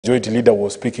Majority Leader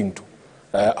was speaking to,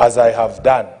 as I have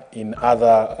done in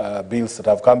other bills that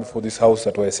have come before this House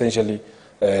that were essentially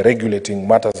regulating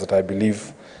matters that I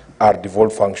believe are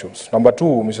devolved functions. Number two,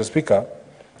 Mr. Speaker,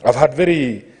 I've had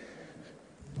very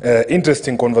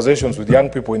interesting conversations with young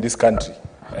people in this country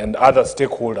and other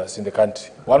stakeholders in the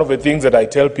country. One of the things that I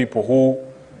tell people who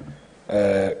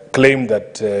claim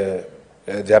that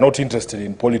they are not interested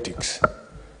in politics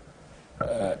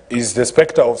is the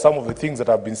specter of some of the things that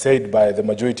have been said by the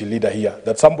Majority Leader here,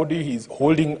 that somebody is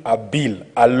holding a bill,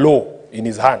 a law in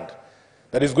his hand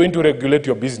that is going to regulate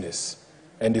your business,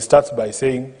 and he starts by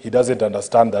saying he doesn't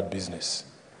understand that business.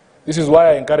 This is why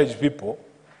I encourage people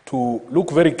to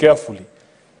look very carefully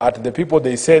at the people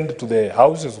they send to the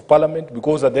Houses of Parliament,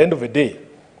 because at the end of the day,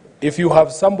 if you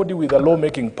have somebody with a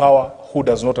lawmaking power who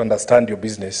does not understand your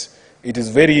business, it is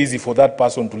very easy for that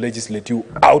person to legislate you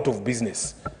out of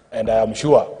business. And I am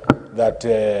sure that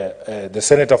the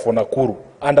Senator for Nakuru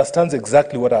understands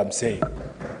exactly what I'm saying.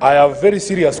 I have very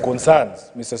serious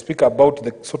concerns, Mr. Speaker, about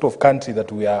the sort of country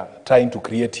that we are trying to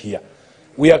create here.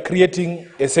 We are creating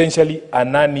essentially a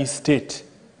nanny state,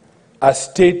 a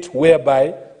state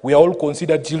whereby we are all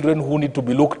considered children who need to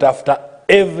be looked after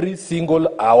every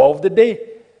single hour of the day.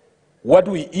 What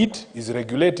we eat is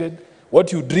regulated,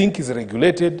 what you drink is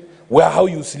regulated, how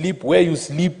you sleep, where you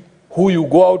sleep, who you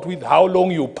go out with, how long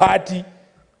you party.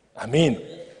 I mean,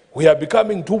 we are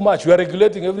becoming too much. We are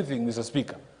regulating everything, Mr.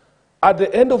 Speaker. At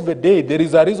the end of the day, there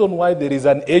is a reason why there is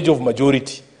an age of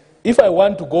majority. If I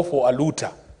want to go for a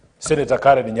looter, Senator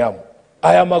Karen Nyamu,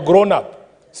 I am a grown-up,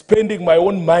 spending my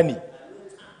own money.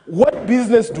 What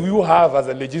business do you have as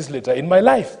a legislator in my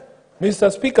life? Mr.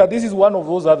 Speaker, this is one of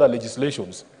those other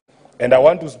legislations. And I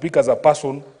want to speak as a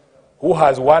person who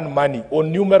has won money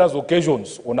on numerous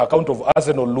occasions on account of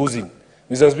Arsenal losing.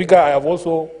 Mr. Speaker, I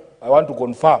want to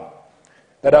confirm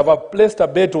that I have placed a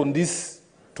bet on this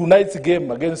tonight's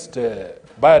game against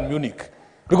Bayern Munich,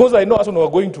 because I know Arsenal are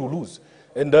going to lose.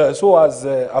 And so as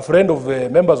a friend of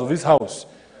members of this House,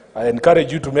 I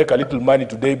encourage you to make a little money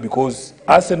today, because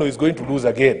Arsenal is going to lose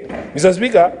again. Mr.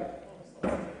 Speaker,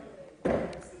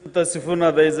 Mr.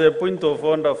 Sifuna, there is a point of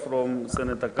order from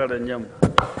Senator Karen Nyamu.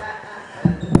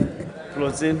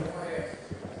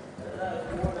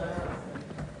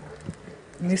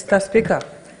 Mr. Speaker,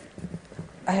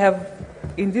 I have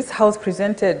in this House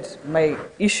presented my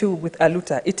issue with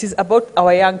Aluta. It is about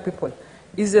our young people.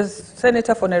 Is the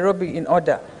Senator for Nairobi in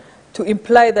order to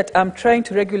imply that I'm trying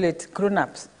to regulate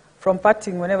grown-ups from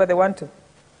partying whenever they want to?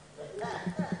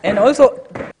 And also,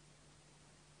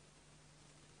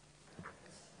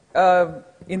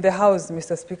 in the House,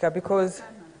 Mr. Speaker, because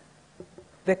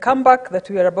the comeback that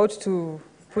we are about to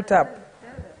put up,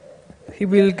 he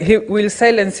will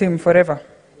silence him forever.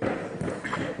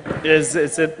 Yes,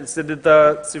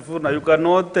 Senator Sifuna, you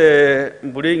cannot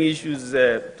bring issues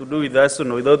to do with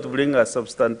Arsenal without bringing a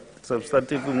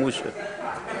substantive motion.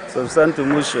 Substantive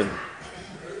motion.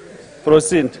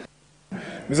 Proceed.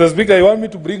 Mr. Speaker, you want me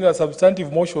to bring a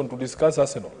substantive motion to discuss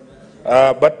Arsenal?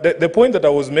 But the point that I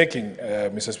was making,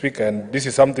 Mr. Speaker, and this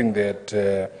is something that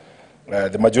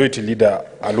the Majority Leader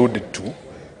alluded to,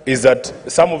 is that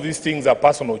some of these things are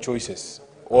personal choices.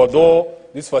 Although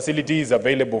this facility is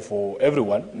available for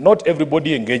everyone, not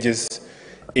everybody engages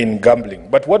in gambling.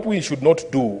 But what we should not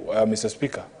do, Mr.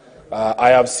 Speaker, I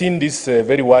have seen this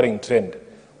very worrying trend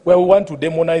where we want to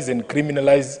demonize and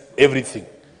criminalize everything,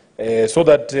 so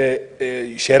that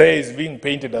Sharia is being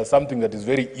painted as something that is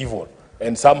very evil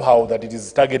and somehow that it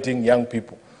is targeting young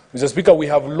people. Mr. Speaker, we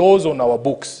have laws on our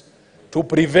books to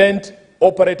prevent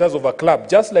operators of a club,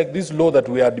 just like this law that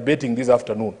we are debating this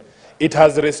afternoon. It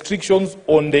has restrictions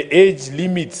on the age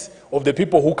limits of the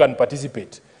people who can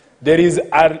participate. There is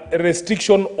a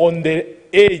restriction on the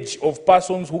age of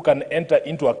persons who can enter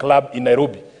into a club in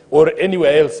Nairobi or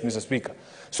anywhere else, Mr. Speaker.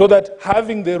 So that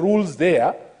having the rules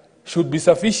there should be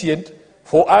sufficient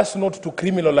for us not to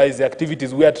criminalize the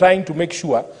activities. We are trying to make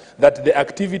sure that the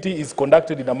activity is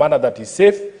conducted in a manner that is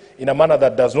safe, in a manner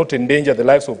that does not endanger the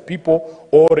lives of people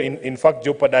or in fact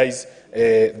jeopardize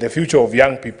the future of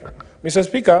young people. Mr.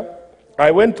 Speaker,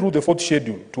 I went through the fourth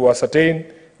schedule to ascertain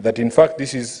that in fact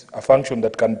this is a function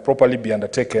that can properly be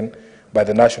undertaken by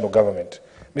the national government.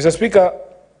 Mr. Speaker,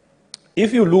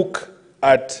 if you look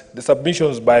at the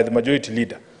submissions by the Majority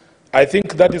Leader, I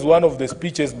think that is one of the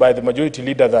speeches by the Majority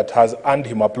Leader that has earned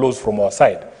him applause from our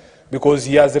side, because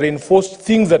he has reinforced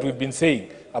things that we've been saying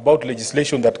about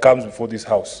legislation that comes before this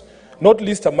House. Not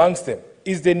least amongst them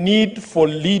is the need for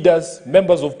leaders,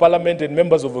 members of Parliament and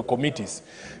members of the committees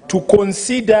to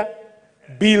consider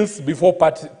bills before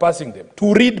passing them,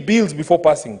 to read bills before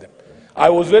passing them. I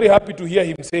was very happy to hear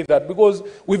him say that, because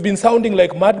we've been sounding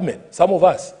like madmen, some of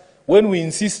us, when we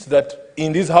insist that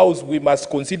in this house we must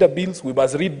consider bills, we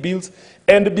must read bills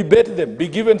and debate them, be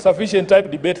given sufficient time to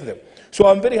debate them. So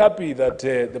I'm very happy that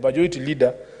the majority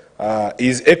leader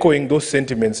is echoing those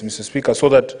sentiments, Mr. Speaker, so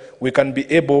that we can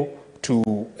be able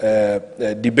to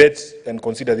debate and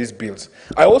consider these bills.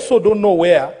 I also don't know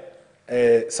where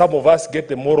some of us get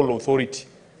the moral authority,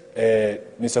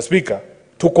 Mr. Speaker,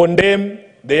 to condemn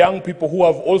the young people who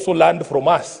have also learned from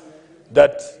us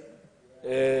that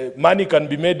money can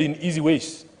be made in easy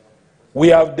ways. We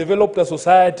have developed a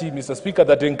society, Mr. Speaker,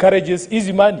 that encourages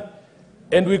easy money.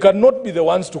 And we cannot be the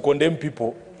ones to condemn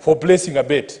people for placing a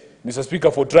bet, Mr. Speaker,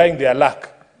 for trying their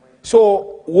luck.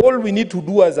 So all we need to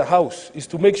do as a House is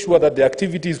to make sure that the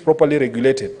activity is properly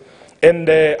regulated. And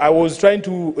I was trying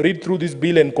to read through this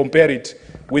bill and compare it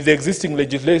with the existing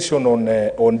legislation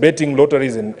on betting,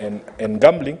 lotteries, and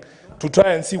gambling to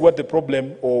try and see what the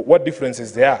problem or what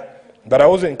differences there are. But I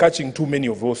wasn't catching too many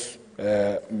of those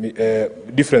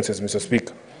differences, Mr.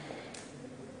 Speaker.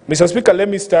 Mr. Speaker, let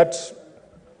me start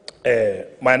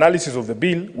my analysis of the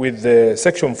bill with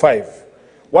Section 5.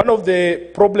 One of the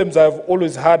problems I've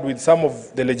always had with some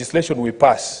of the legislation we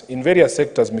pass in various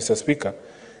sectors, Mr. Speaker,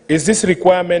 is this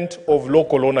requirement of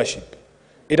local ownership.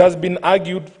 It has been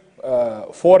argued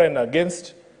for and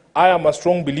against. I am a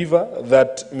strong believer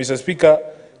that, Mr. Speaker,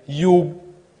 you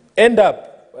end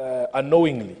up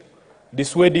unknowingly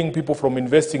dissuading people from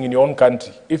investing in your own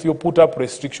country if you put up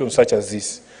restrictions such as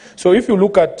this. So if you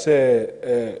look at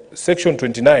Section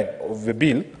 29 of the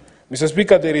bill, Mr.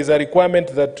 Speaker, there is a requirement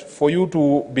that for you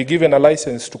to be given a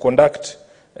license to conduct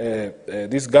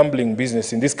this gambling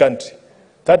business in this country,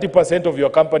 30% of your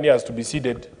company has to be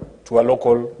ceded to a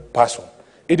local person.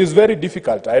 It is very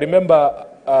difficult. I remember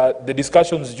the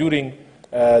discussions during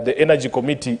the Energy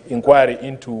Committee inquiry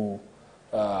into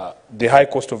the high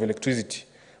cost of electricity.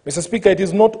 Mr. Speaker, it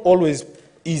is not always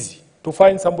easy to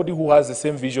find somebody who has the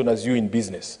same vision as you in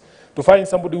business, to find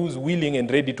somebody who is willing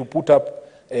and ready to put up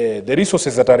the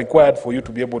resources that are required for you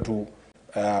to be able to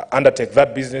undertake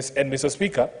that business. And, Mr.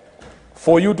 Speaker,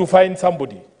 for you to find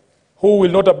somebody who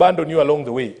will not abandon you along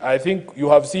the way. I think you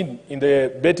have seen in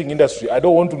the betting industry, I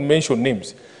don't want to mention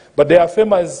names, but there are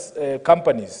famous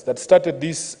companies that started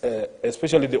this,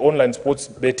 especially the online sports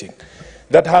betting,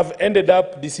 that have ended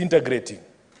up disintegrating.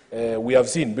 We have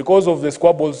seen because of the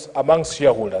squabbles amongst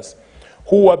shareholders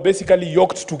who were basically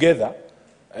yoked together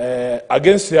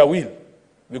against their will,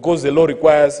 because the law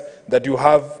requires that you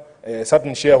have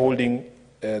certain shareholding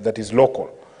that is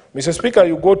local. Mr. Speaker,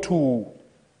 you go to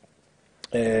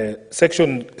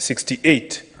Section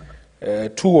 68,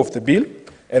 2 of the bill,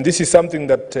 and this is something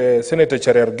that Senator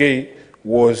Cherargei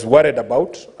was worried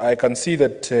about. I can see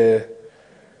that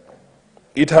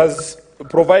it has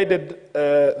provided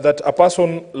that a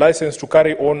person licensed to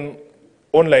carry on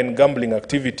online gambling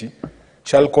activity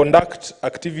shall conduct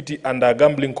activity under a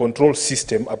gambling control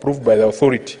system approved by the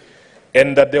authority,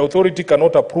 and that the authority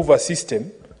cannot approve a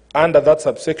system under that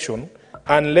subsection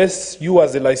unless you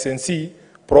as a licensee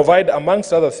provide,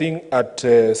 amongst other things, at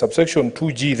subsection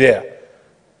 2G there,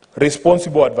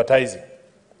 responsible advertising.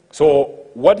 So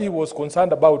what he was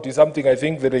concerned about is something I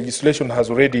think the legislation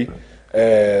has already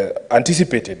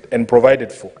anticipated and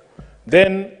provided for.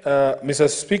 Then, Mr.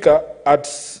 Speaker, at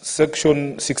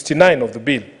section 69 of the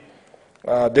bill,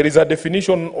 there is a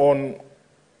definition on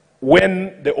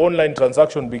when the online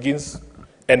transaction begins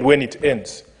and when it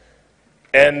ends.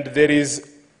 And there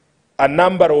is a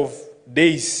number of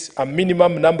days, a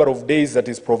minimum number of days that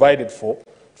is provided for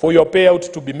your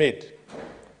payout to be made.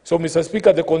 So, Mr.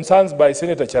 Speaker, the concerns by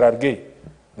Senator Cherargei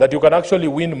that you can actually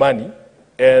win money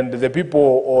and the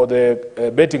people or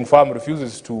the betting firm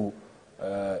refuses to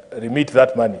remit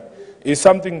that money is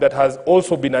something that has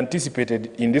also been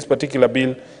anticipated in this particular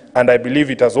bill, and I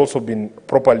believe it has also been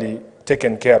properly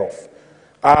taken care of.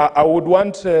 I would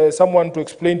want someone to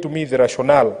explain to me the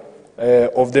rationale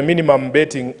of the minimum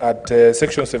betting at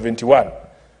Section 71,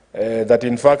 that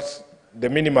in fact the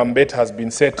minimum bet has been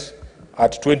set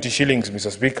at 20 shillings,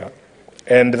 Mr. Speaker,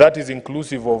 and that is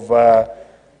inclusive of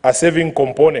a saving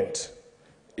component.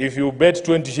 If you bet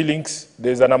 20 shillings,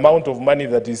 there's an amount of money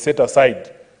that is set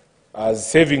aside as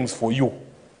savings for you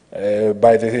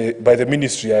by the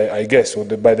ministry, I guess, or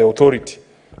by the authority.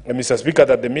 And Mr. Speaker,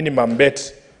 that the minimum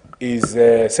bet is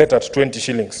set at 20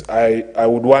 shillings. I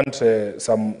would want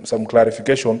some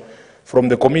clarification from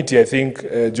the committee, I think,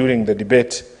 during the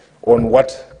debate on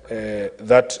what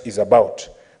that is about.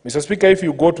 Mr. Speaker, if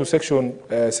you go to Section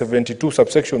 72,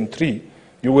 subsection 3,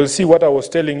 you will see what I was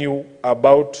telling you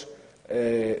about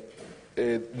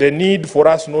the need for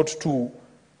us not to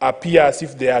appear as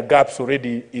if there are gaps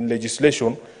already in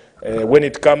legislation when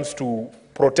it comes to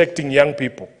protecting young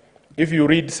people. If you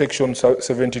read section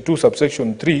 72,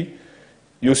 subsection 3,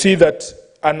 you see that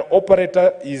an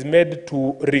operator is made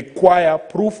to require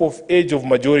proof of age of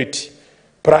majority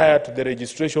prior to the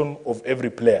registration of every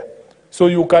player. So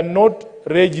you cannot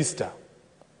register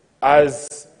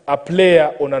as a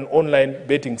player on an online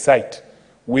betting site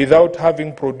without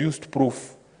having produced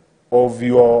proof of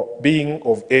your being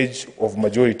of age of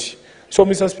majority. So,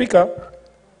 Mr. Speaker,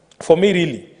 for me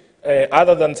really,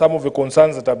 other than some of the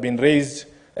concerns that have been raised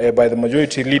by the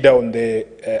majority leader on the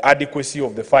adequacy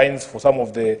of the fines for some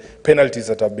of the penalties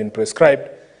that have been prescribed,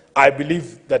 I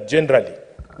believe that generally,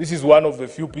 this is one of the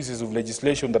few pieces of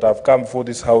legislation that have come before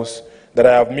this House that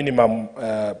I have minimum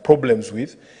problems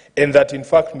with, and that in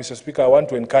fact, Mr. Speaker, I want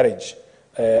to encourage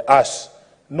us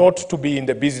not to be in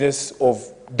the business of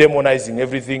demonizing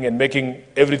everything and making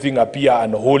everything appear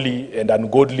unholy and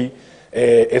ungodly,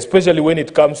 especially when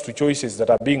it comes to choices that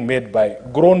are being made by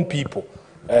grown people.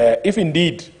 If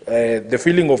indeed the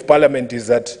feeling of Parliament is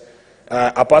that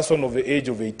a person of the age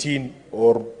of 18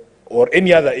 or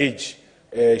any other age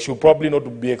should probably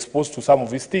not be exposed to some of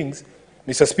these things,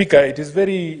 Mr. Speaker, it is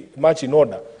very much in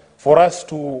order for us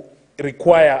to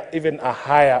require even a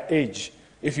higher age.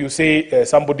 If you say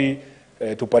somebody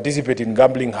to participate in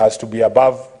gambling has to be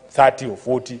above 30 or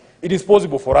 40, it is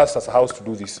possible for us as a House to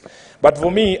do this. But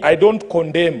for me, I don't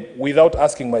condemn without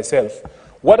asking myself,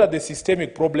 what are the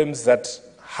systemic problems that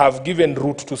have given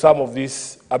root to some of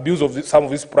this abuse of some of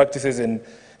these practices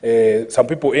and some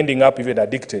people ending up even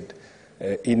addicted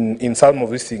in some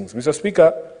of these things? Mr.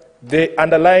 Speaker, the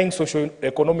underlying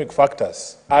socio-economic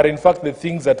factors are in fact the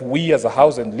things that we as a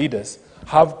House and leaders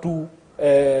have to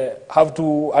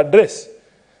address.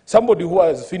 Somebody who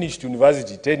has finished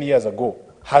university 10 years ago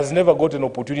has never got an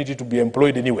opportunity to be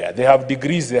employed anywhere. They have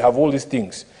degrees, they have all these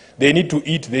things. They need to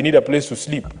eat, they need a place to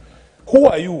sleep. Who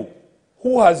are you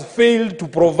who has failed to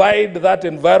provide that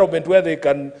environment where they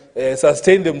can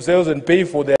sustain themselves and pay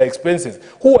for their expenses?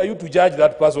 Who are you to judge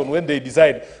that person when they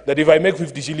decide that if I make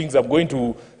 50 shillings, I'm going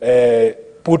to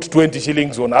put 20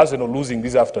 shillings on Arsenal losing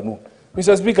this afternoon?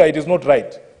 Mr. Speaker, it is not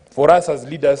right for us as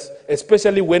leaders,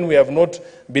 especially when we have not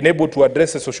been able to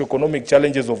address the socio-economic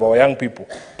challenges of our young people,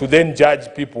 to then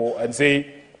judge people and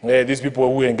say these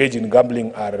people who engage in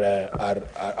gambling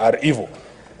are evil.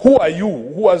 Who are you,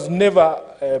 who has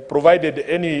never provided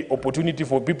any opportunity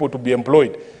for people to be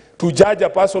employed, to judge a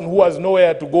person who has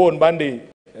nowhere to go on Monday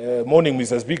morning,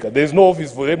 Mr. Speaker? There is no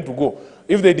office for them to go.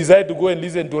 If they decide to go and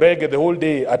listen to reggae the whole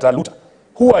day at Aluta,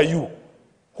 who are you?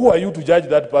 Who are you to judge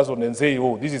that person and say,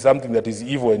 oh, this is something that is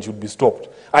evil and should be stopped?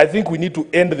 I think we need to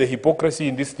end the hypocrisy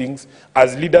in these things.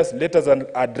 As leaders, let us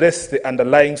address the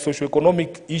underlying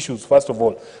socio-economic issues, first of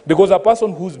all. Because a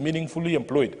person who's meaningfully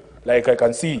employed, like I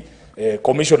can see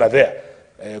Commissioner there,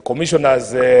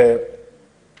 Commissioner's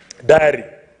diary,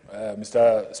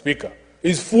 Mr. Speaker,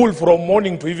 is full from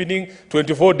morning to evening,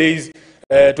 24 days,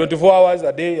 24 hours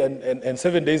a day and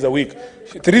 7 days a week,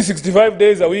 365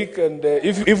 days a week. And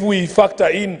if we factor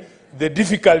in the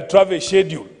difficult travel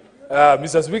schedule,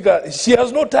 Mr. Speaker, she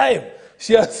has no time.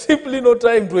 She has simply no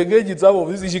time to engage in some of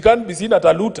this. She can't be seen at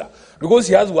Aluta because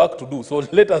she has work to do. So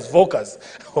let us focus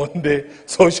on the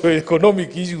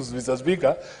socio-economic issues, Mr.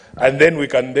 Speaker, and then we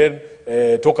can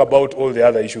then talk about all the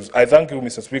other issues. I thank you,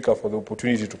 Mr. Speaker, for the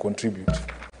opportunity to contribute.